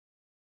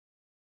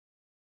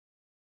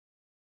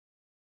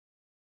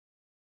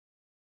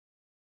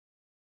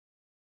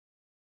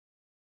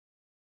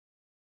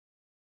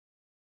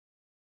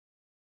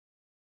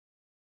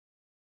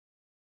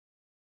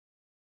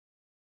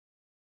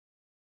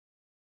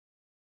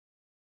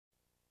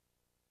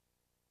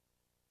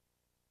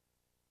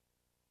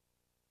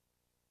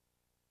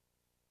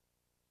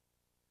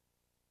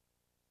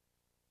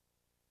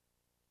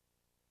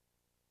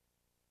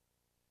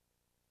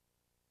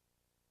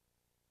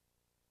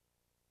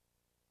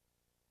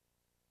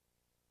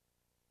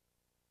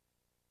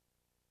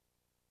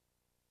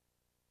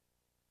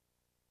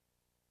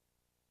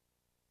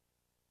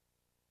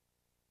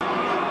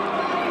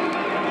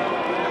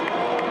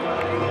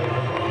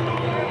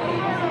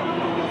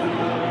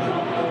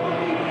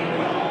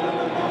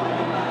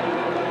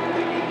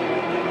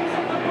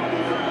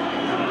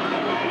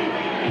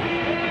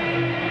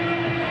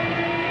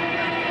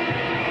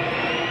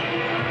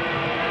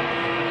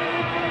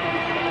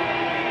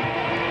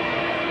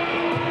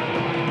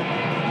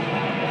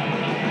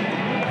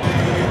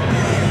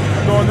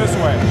this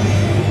way.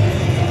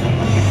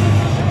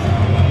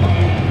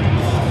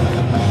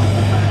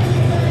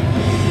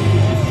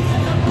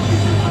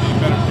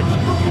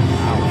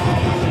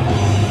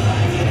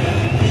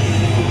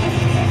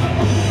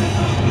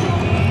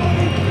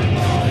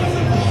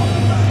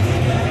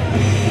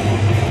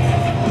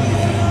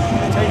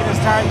 Taking his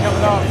time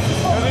coming up.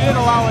 They didn't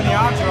allow any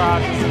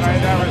entourages tonight.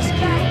 That was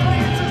cute.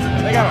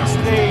 They got a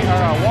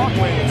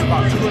walkway that's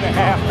about 2.5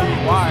 feet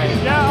wide.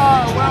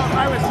 Yeah, well,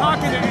 I was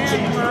talking to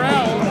Ann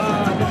Morrell,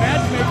 the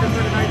matchmaker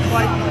for tonight's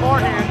fight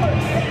beforehand,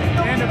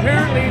 and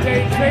apparently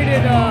they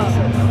traded,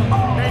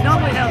 they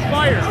normally have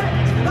fire.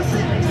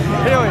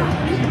 Really?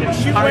 They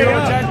shoot way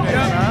up.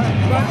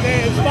 But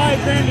it's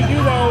 $5 grand to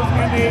do those,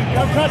 and they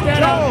cut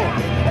that out.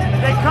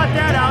 They cut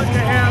that out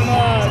to have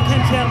Ken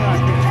Shamrock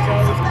here. So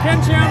it was Ken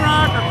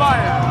Shamrock or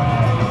fire.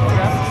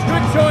 Okay.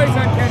 Good choice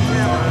on Ken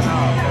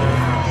Shamrock.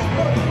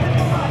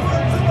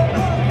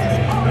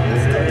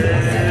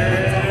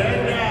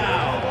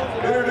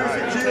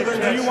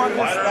 Do you want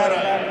this?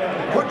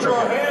 Put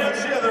your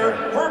hands together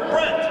for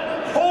Brent,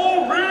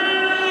 full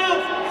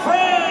real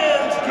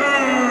Franczuz.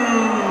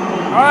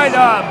 All right,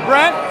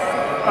 Brent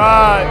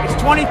is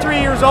 23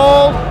 years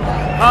old.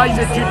 He's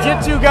a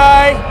jiu-jitsu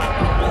guy.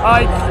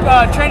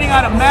 Training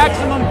out of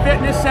Maximum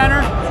Fitness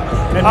Center.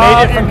 And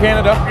made it from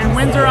Canada? In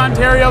Windsor,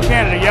 Ontario,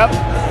 Canada, yep.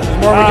 There's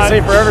more we can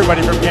say for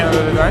everybody from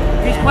Canada tonight.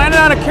 He's planning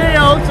on a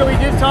KO, so he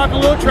did talk a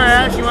little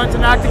trash. He wants to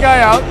knock the guy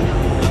out.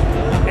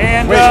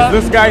 And wait, is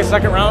this guy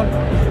second round?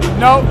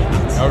 Nope.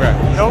 Okay.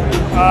 Nope.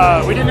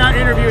 We did not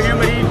interview him,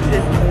 but he's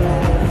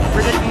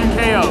predicting a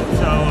KO.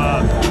 So,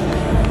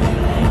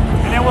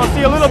 and then we'll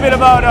see a little bit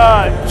about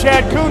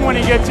Chad Coon when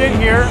he gets in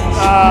here.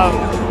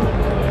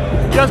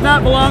 Does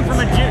not belong to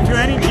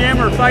any gym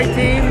or fight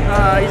team.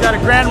 He's out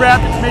of Grand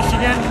Rapids,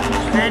 Michigan,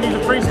 and he's a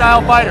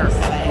freestyle fighter.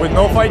 With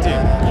no fight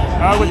team?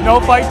 With no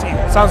fight team.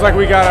 Sounds like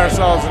we got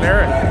ourselves an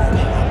Eric.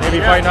 Maybe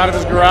fighting out of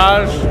his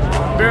garage.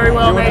 Very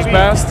well, doing his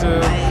best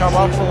to come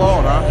up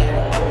alone, huh?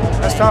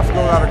 That's tough to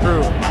go without a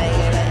crew.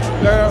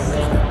 Yeah.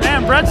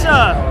 Man, Brett's in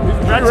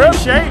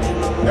shape.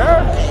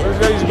 Yeah,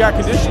 he's got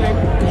conditioning.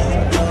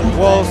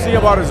 We'll see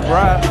about his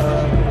breath.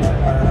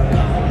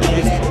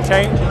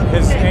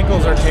 His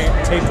ankles are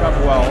taped up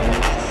well.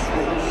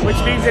 Which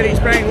means that he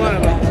sprained one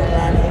of them.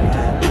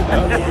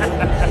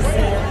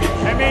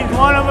 That means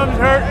one of them's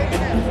hurt.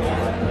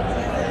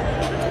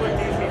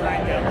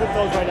 Put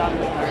those right on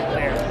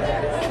there.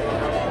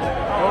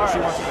 Oh, she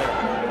wants it there.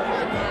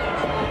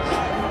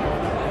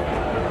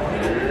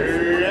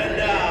 And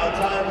now,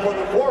 time for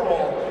the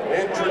formal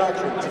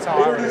introductions.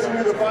 Introducing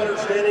you the fighter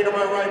standing to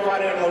my right,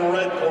 fighting in the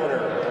red corner.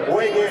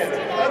 Weighing in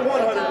at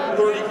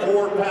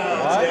 134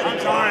 pounds. I'm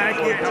sorry, I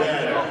can't help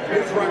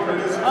it. His record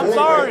is 4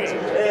 wins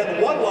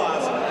and 1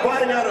 loss.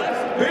 Fighting out of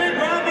Big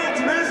Rapids,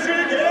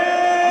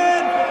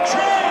 Michigan,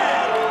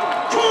 Chad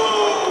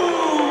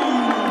Coon.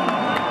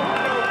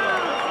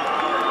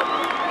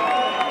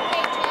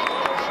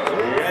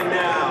 And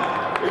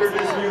now,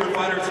 introducing you the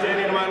fighter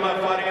standing to my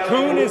left, fighting out of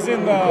Coon is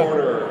in the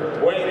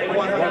corner. Weighing in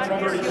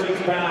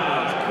 136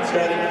 pounds.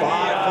 Standing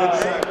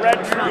 5'7".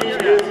 He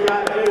has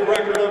got a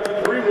record of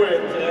 3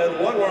 wins and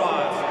 1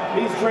 loss.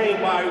 He's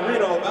trained by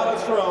Reno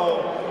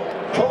Balestro,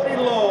 Cody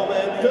Loam,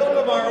 and Phil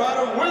Navarro out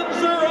of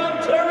Windsor,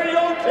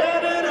 Ontario,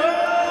 Canada.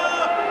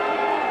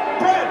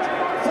 Brent,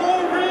 for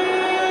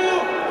real,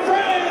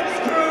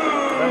 Franczuz.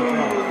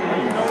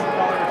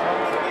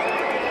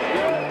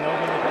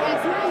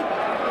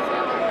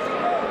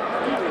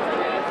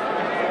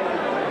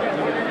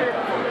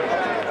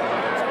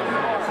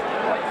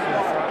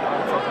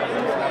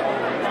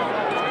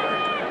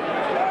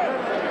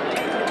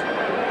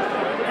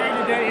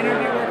 Did that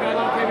interview work out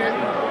okay,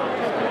 baby?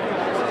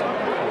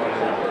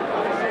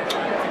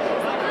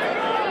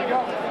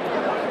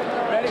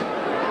 Ready?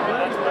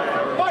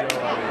 Fight!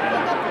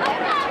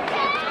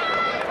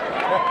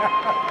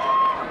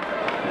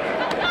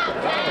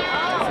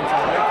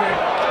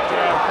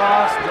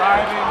 Cross,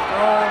 driving,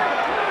 throw.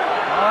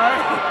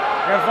 Alright.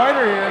 Got a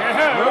fighter here.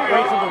 Yeah,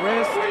 Wait for the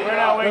wrist.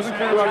 Doesn't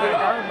care about that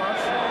guard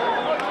much.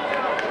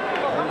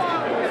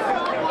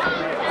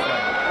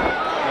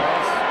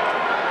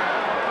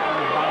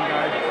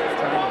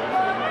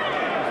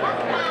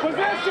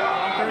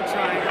 Third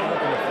triangle.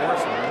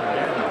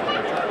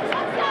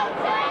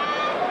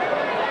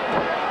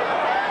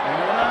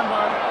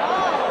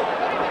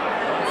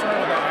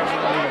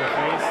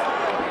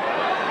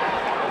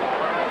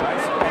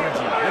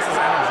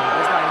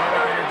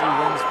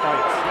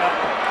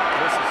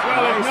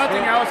 Well, there's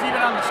nothing else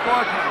even on the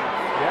scorecard.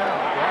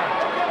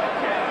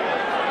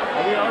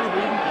 Are we already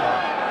leading?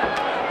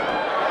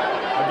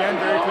 Again,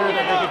 very clear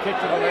that they could kick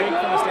to the leg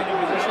from a standing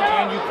position,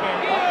 and you can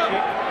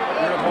kick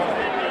your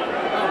opponent.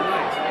 Oh,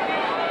 nice.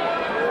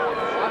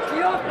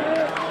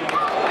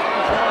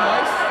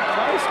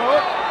 Nice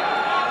hook.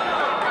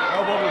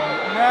 Elbow to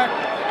the neck,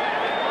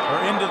 or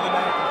into the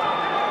neck.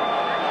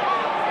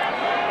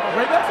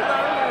 Right, that's what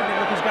I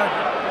remember. Look, he's got it.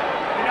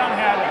 He don't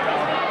have it,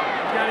 though.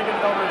 He's got to get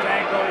it over his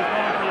ankle. He's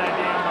going for that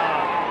damn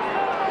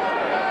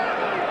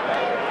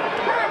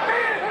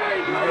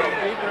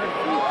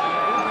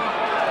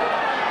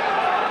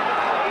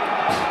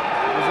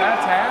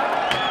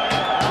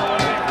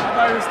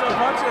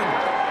watching.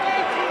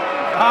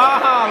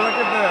 Ah, look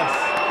at this.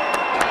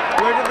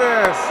 Look at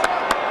this.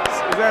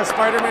 Is that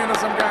Spider-Man of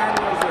some kind?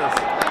 What is this?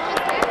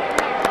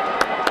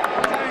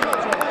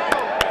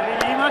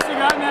 He must have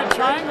gotten that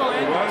triangle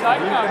in tight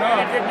enough.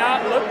 It did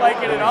not look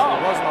like it at all.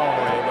 It wasn't all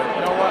the way, but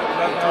you know what? It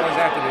doesn't always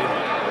have to be.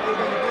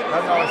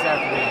 Doesn't always have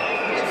to be.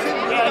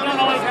 Yeah, it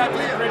doesn't always have to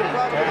be pretty.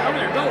 Over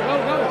there, go,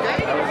 go, go.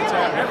 That was a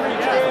tap.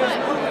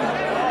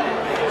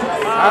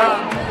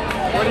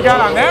 What do you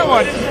got on that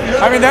one?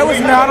 I mean, that was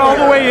not all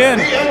the way in,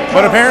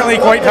 but apparently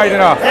quite tight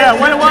enough. Yeah,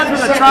 when it was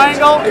with a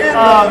triangle, you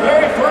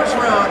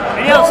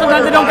know,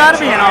 sometimes they don't got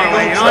to be in all the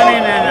way, you know what I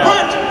mean? And,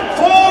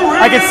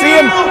 I could see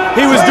him,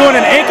 he was doing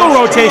an ankle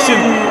rotation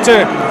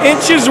to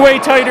inch his way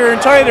tighter and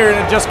tighter, and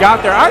it just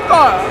got there. I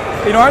thought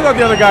the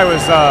other guy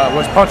was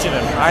punching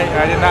him. I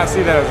did not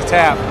see that as a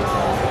tap.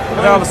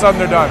 And then all of a sudden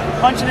they're done.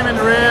 Punching him in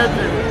the ribs.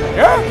 And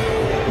yeah.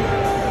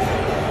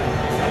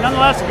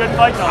 Nonetheless, a good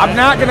fight though. I'm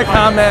not going to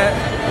comment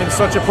in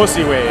such a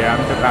pussy way on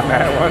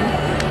that one.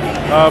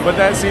 But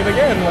that scene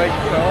again, like,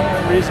 you know,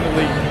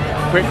 reasonably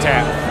quick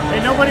tap. Hey,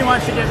 nobody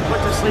wants to get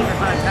put to sleep in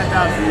front of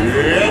 10,000.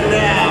 And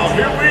now,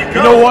 here we go.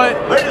 You know what?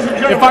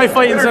 If I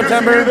fight in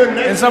September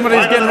and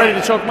somebody's getting ready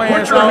to choke my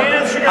ass out,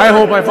 I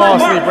hope I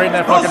fall asleep right in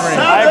that fucking ring.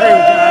 I agree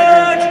with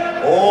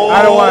you.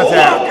 I don't want to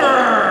tap.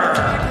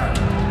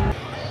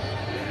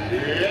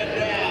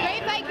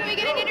 Great fight. Can we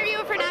get an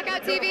interview for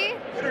Knockout TV?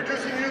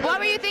 What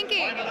were you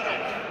thinking?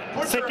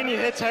 Thinking he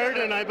hits hard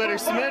and I better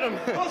submit him.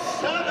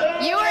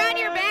 You were on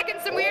your back in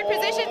some weird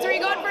positions. Were you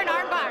going for an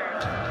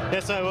armbar?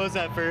 Yes, I was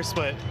at first,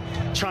 but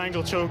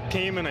triangle choke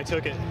came and I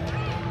took it.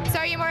 So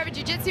are you more of a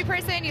jiu-jitsu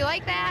person? You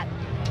like that?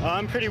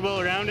 I'm pretty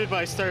well-rounded, but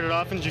I started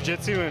off in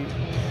jiu-jitsu and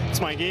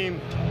it's my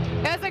game.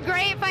 It was a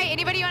great fight.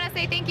 Anybody you want to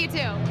say thank you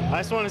to? I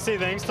just want to say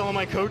thanks to all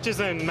my coaches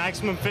and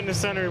Maximum Fitness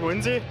Center in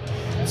Windsor.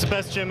 It's the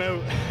best gym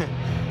out.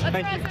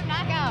 Let's throw some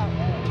knockout.